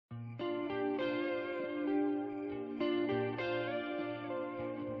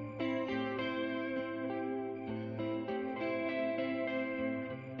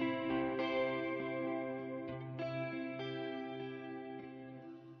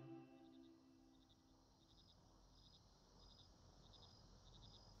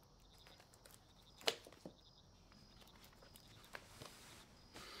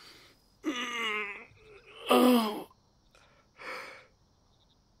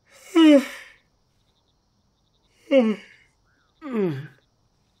Come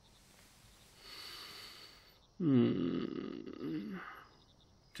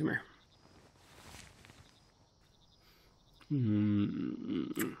here.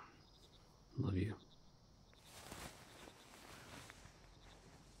 Love you.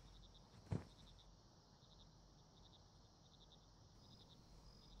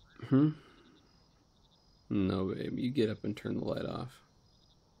 No, babe. You get up and turn the light off.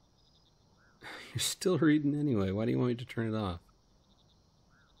 You're still reading anyway. Why do you want me to turn it off?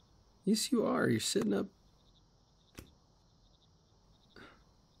 Yes, you are. You're sitting up.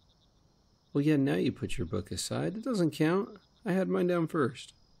 Well, yeah, now you put your book aside. It doesn't count. I had mine down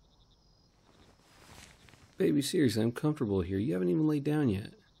first. Baby, seriously, I'm comfortable here. You haven't even laid down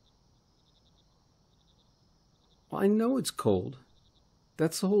yet. Well, I know it's cold.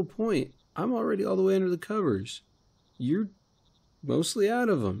 That's the whole point. I'm already all the way under the covers. You're mostly out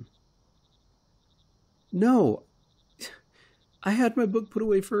of them. No. I had my book put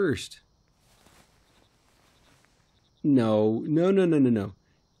away first. No.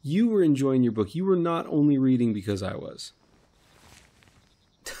 You were enjoying your book. You were not only reading because I was.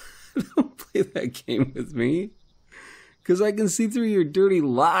 Don't play that game with me. Because I can see through your dirty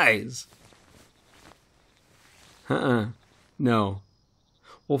lies. No.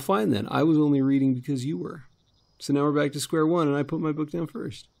 Well, fine then. I was only reading because you were. So now we're back to square one and I put my book down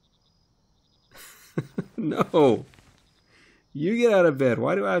first. No. You get out of bed.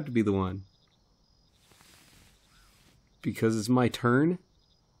 Why do I have to be the one? Because it's my turn?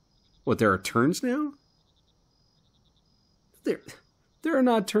 What, there are turns now? There are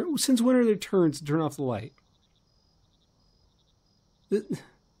not turns. Since when are there turns to turn off the light?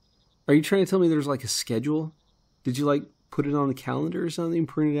 Are you trying to tell me there's like a schedule? Did you like put it on the calendar or something,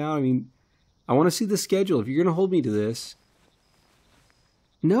 print it out? I mean, I want to see the schedule. If you're going to hold me to this.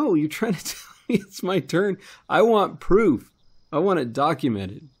 No, you're trying to tell me it's my turn. I want proof. I want it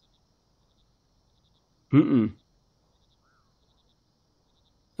documented.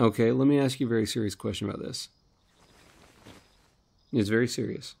 Okay, let me ask you a very serious question about this. It's very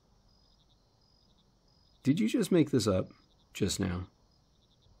serious. Did you just make this up just now?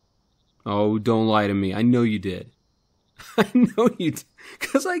 Oh, don't lie to me. I know you did. I know you did.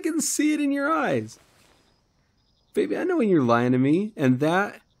 Because I can see it in your eyes. Baby, I know when you're lying to me. And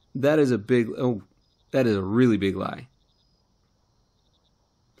that is a big, that is a really big lie.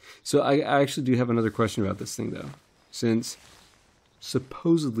 So I actually do have another question about this thing, though. Since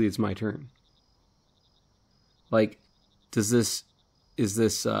supposedly it's my turn. Like, is this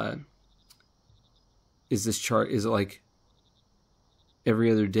chart, is it like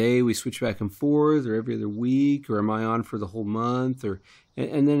every other day we switch back and forth, or every other week, or am I on for the whole month? Or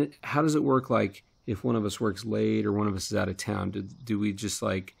and then how does it work, like if one of us works late or one of us is out of town? Do we just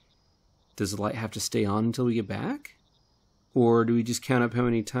like, does the light have to stay on until we get back? Or do we just count up how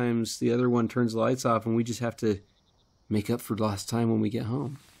many times the other one turns the lights off and we just have to make up for lost time when we get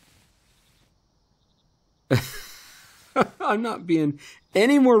home? I'm not being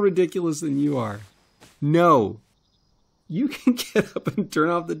any more ridiculous than you are. No. You can get up and turn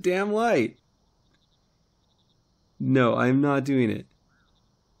off the damn light. No, I'm not doing it.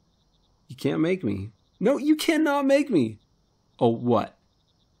 You can't make me. No, you cannot make me. Oh, what?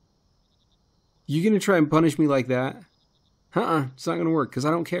 You gonna try and punish me like that? It's not gonna work, because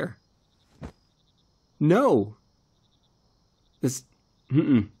I don't care. No.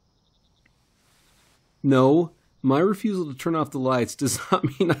 No, my refusal to turn off the lights does not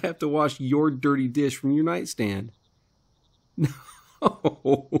mean I have to wash your dirty dish from your nightstand.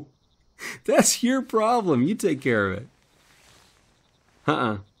 No. That's your problem. You take care of it.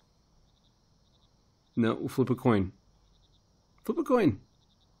 No, we'll flip a coin. Flip a coin.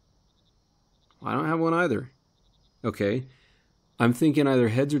 Well, I don't have one either. Okay. I'm thinking either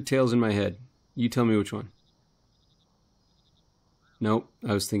heads or tails in my head. You tell me which one. Nope,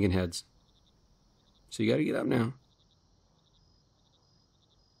 I was thinking heads. So you gotta get up now.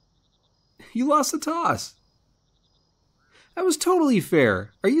 You lost the toss. That was totally fair.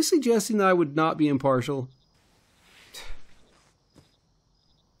 Are you suggesting that I would not be impartial?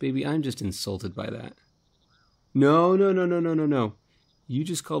 Baby, I'm just insulted by that. No. You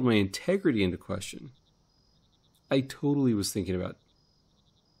just called my integrity into question. I totally was thinking about...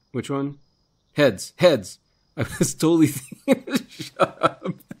 Which one? Heads. I was totally thinking... Shut up.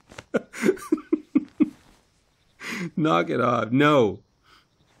 Knock it off. No.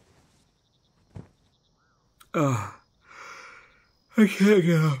 Oh, I can't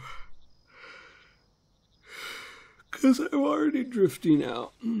get up. Because I'm already drifting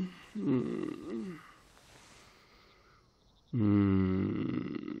out.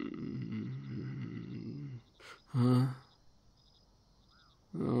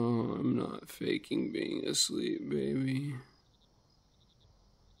 faking being asleep, baby.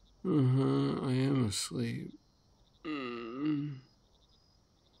 I am asleep.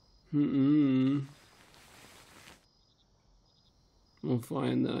 We'll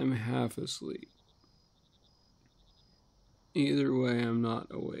find that I'm half asleep. Either way, I'm not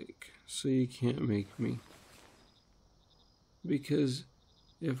awake, so you can't make me. Because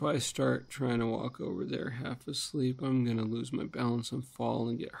if I start trying to walk over there half asleep, I'm gonna lose my balance and fall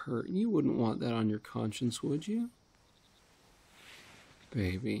and get hurt. You wouldn't want that on your conscience, would you?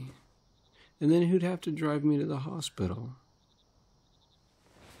 Baby. And then who'd have to drive me to the hospital?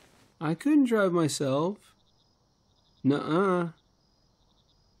 I couldn't drive myself. Nuh-uh.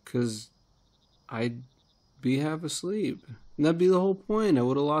 'Cause I'd be half asleep. And that'd be the whole point. I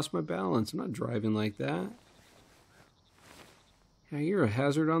would have lost my balance. I'm not driving like that. Yeah, you're a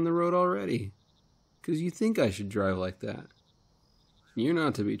hazard on the road already. 'Cause you think I should drive like that. You're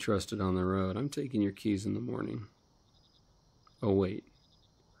not to be trusted on the road. I'm taking your keys in the morning. Oh, wait.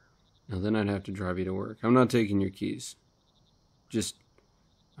 Now then I'd have to drive you to work. I'm not taking your keys.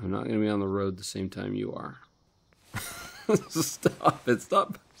 I'm not going to be on the road the same time you are. Stop it.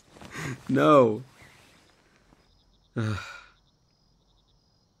 Stop. No. What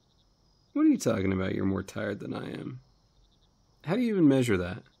are you talking about? You're more tired than I am. How do you even measure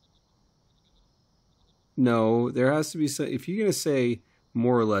that? No, there has to be some, if you're going to say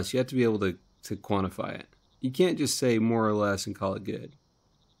more or less, you have to be able to quantify it. You can't just say more or less and call it good.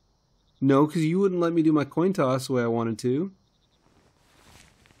 No, because you wouldn't let me do my coin toss the way I wanted to.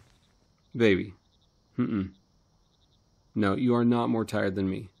 Baby. No, you are not more tired than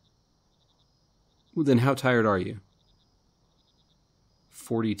me. Well, then how tired are you?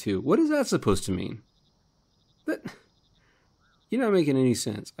 42. What is that supposed to mean? You're not making any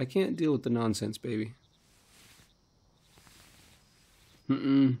sense. I can't deal with the nonsense, baby.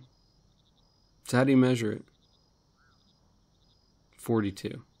 So how do you measure it?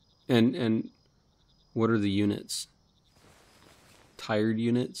 42. And what are the units? Tired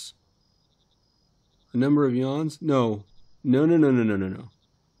units? A number of yawns? No. No.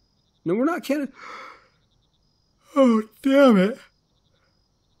 No, we're not kidding. Oh, damn it.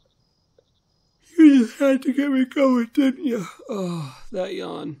 You just had to get me going, didn't you? Oh, that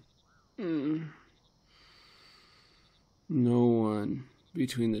yawn. No one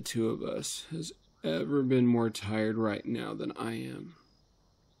between the two of us has ever been more tired right now than I am.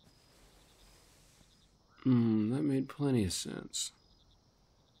 That made plenty of sense.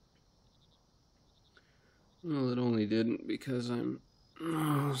 Well, it only didn't because I'm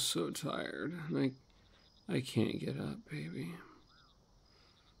so tired. I can't get up, baby.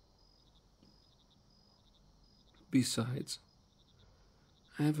 Besides,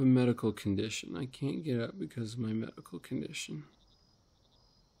 I have a medical condition. I can't get up because of my medical condition.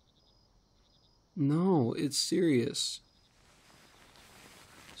 No, it's serious.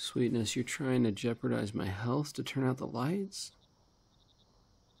 Sweetness, you're trying to jeopardize my health to turn out the lights?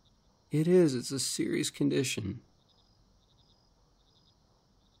 It is. It's a serious condition.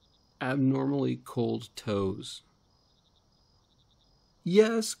 Abnormally cold toes.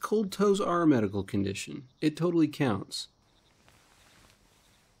 Yes, cold toes are a medical condition. It totally counts.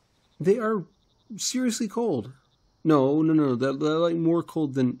 They are seriously cold. No. They're like more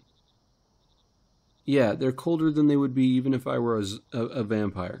cold than... Yeah, they're colder than they would be even if I were a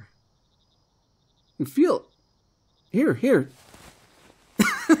vampire. And feel... Here.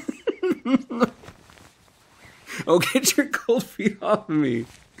 Oh, get your cold feet off of me.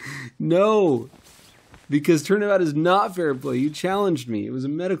 No. Because turnabout is not fair play. You challenged me. It was a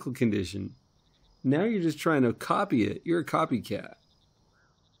medical condition. Now you're just trying to copy it. You're a copycat.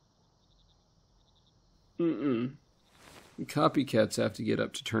 Copycats have to get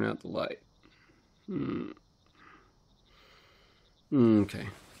up to turn out the light. Okay.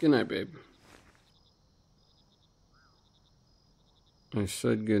 Good night, babe. I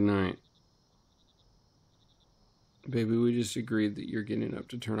said good night. Baby, we just agreed that you're getting up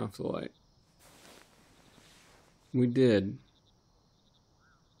to turn off the light. We did.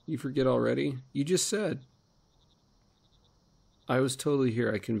 You forget already? You just said. I was totally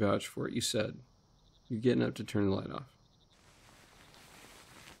here. I can vouch for it. You said. You're getting up to turn the light off.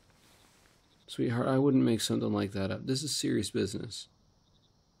 Sweetheart, I wouldn't make something like that up. This is serious business.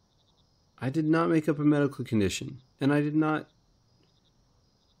 I did not make up a medical condition. And I did not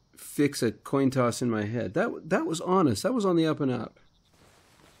fix a coin toss in my head. That was honest. That was on the up and up.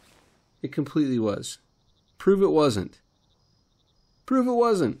 It completely was. Prove it wasn't. Prove it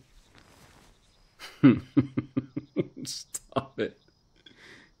wasn't. Stop it.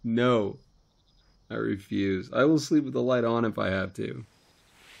 No. I refuse. I will sleep with the light on if I have to.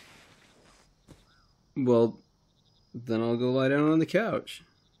 Well, then I'll go lie down on the couch.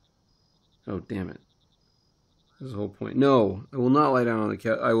 Oh, damn it. That's the whole point. No, I will not lie down on the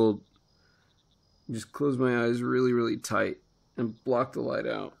couch. I will just close my eyes really, really tight and block the light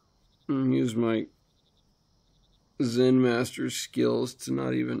out. And use my Zen master skills to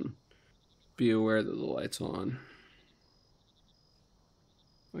not even be aware that the light's on.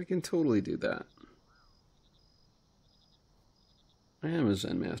 I can totally do that. I am a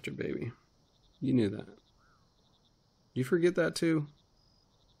Zen master, baby. You knew that. You forget that too?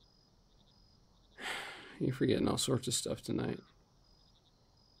 You're forgetting all sorts of stuff tonight.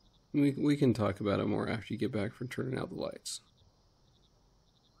 We can talk about it more after you get back from turning out the lights.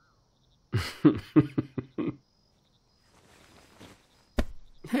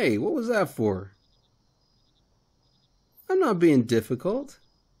 Hey, what was that for? I'm not being difficult.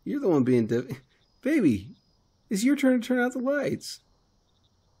 You're the one being Baby, it's your turn to turn out the lights.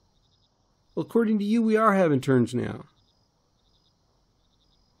 Well, according to you, we are having turns now.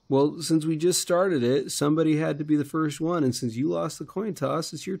 Well, since we just started it, somebody had to be the first one, and since you lost the coin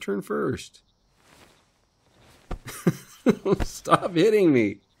toss, it's your turn first. Stop hitting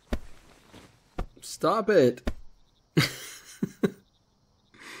me. Stop it.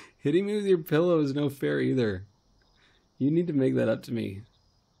 Hitting me with your pillow is no fair either. You need to make that up to me.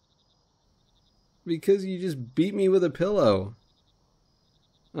 Because you just beat me with a pillow.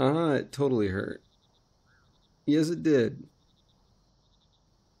 It totally hurt. Yes, it did.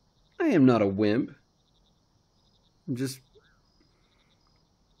 I am not a wimp. I'm just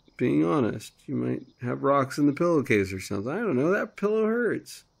being honest. You might have rocks in the pillowcase or something. I don't know. That pillow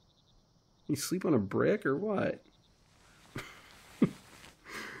hurts. You sleep on a brick or what?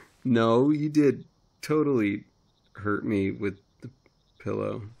 No, you did totally hurt me with the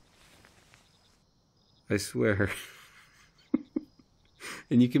pillow. I swear.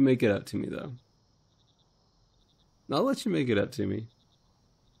 And you can make it up to me, though. I'll let you make it up to me.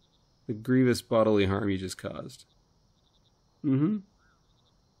 The grievous bodily harm you just caused. Mm-hmm.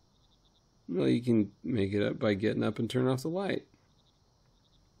 Well, you can make it up by getting up and turn off the light.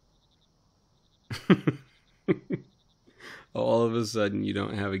 All of a sudden, you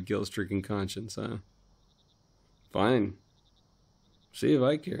don't have a guilt-stricken conscience, huh? Fine. See if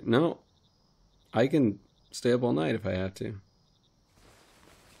I care. No. I can stay up all night if I have to.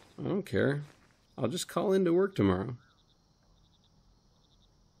 I don't care. I'll just call into work tomorrow.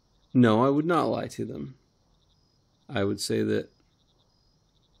 No, I would not lie to them. I would say that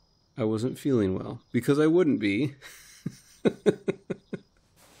I wasn't feeling well, because I wouldn't be.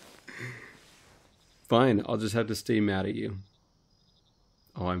 Fine, I'll just have to stay mad at you.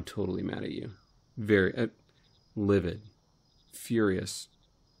 Oh, I'm totally mad at you. Very livid, furious.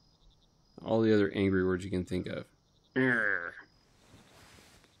 All the other angry words you can think of.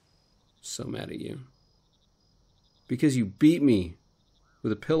 So mad at you. Because you beat me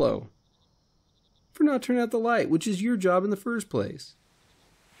with a pillow for not turning out the light, which is your job in the first place.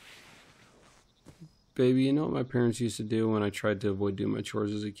 Baby, you know what my parents used to do when I tried to avoid doing my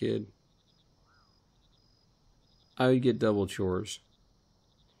chores as a kid? I would get double chores.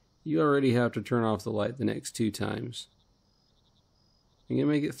 You already have to turn off the light the next 2 times. You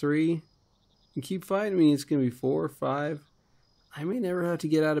gonna make it 3? And keep fighting me, it's gonna be 4 or 5. I may never have to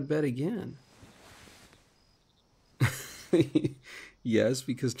get out of bed again. Yes,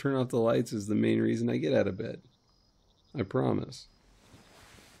 because turn off the lights is the main reason I get out of bed. I promise.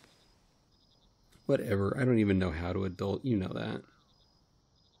 Whatever, I don't even know how to adult, you know that.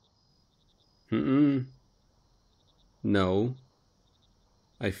 No.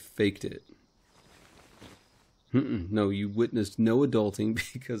 I faked it. No, you witnessed no adulting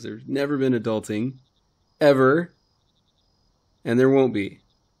because there's never been adulting. Ever. And there won't be.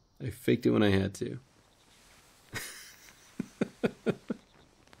 I faked it when I had to.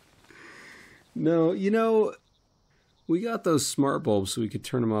 No, you know, we got those smart bulbs so we could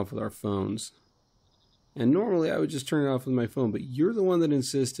turn them off with our phones. And normally I would just turn it off with my phone, but you're the one that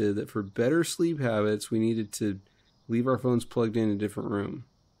insisted that for better sleep habits, we needed to leave our phones plugged in a different room.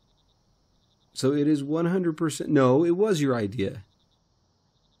 So it is 100%... No, it was your idea.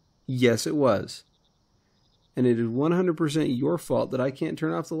 Yes, it was. And it is 100% your fault that I can't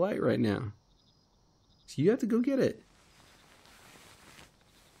turn off the light right now. So you have to go get it.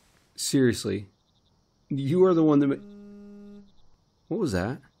 Seriously. You are the one that... What was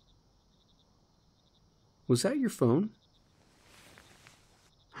that? Was that your phone?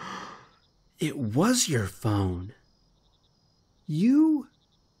 It was your phone. You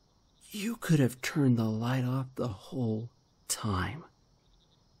could have turned the light off the whole time.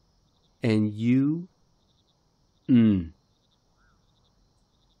 And you're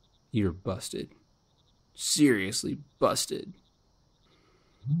busted. seriously busted.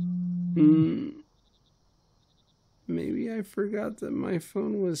 Maybe I forgot that my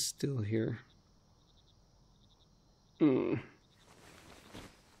phone was still here. I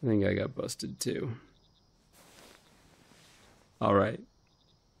think I got busted too. All right.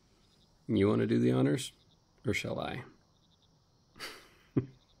 You want to do the honors? Or shall I?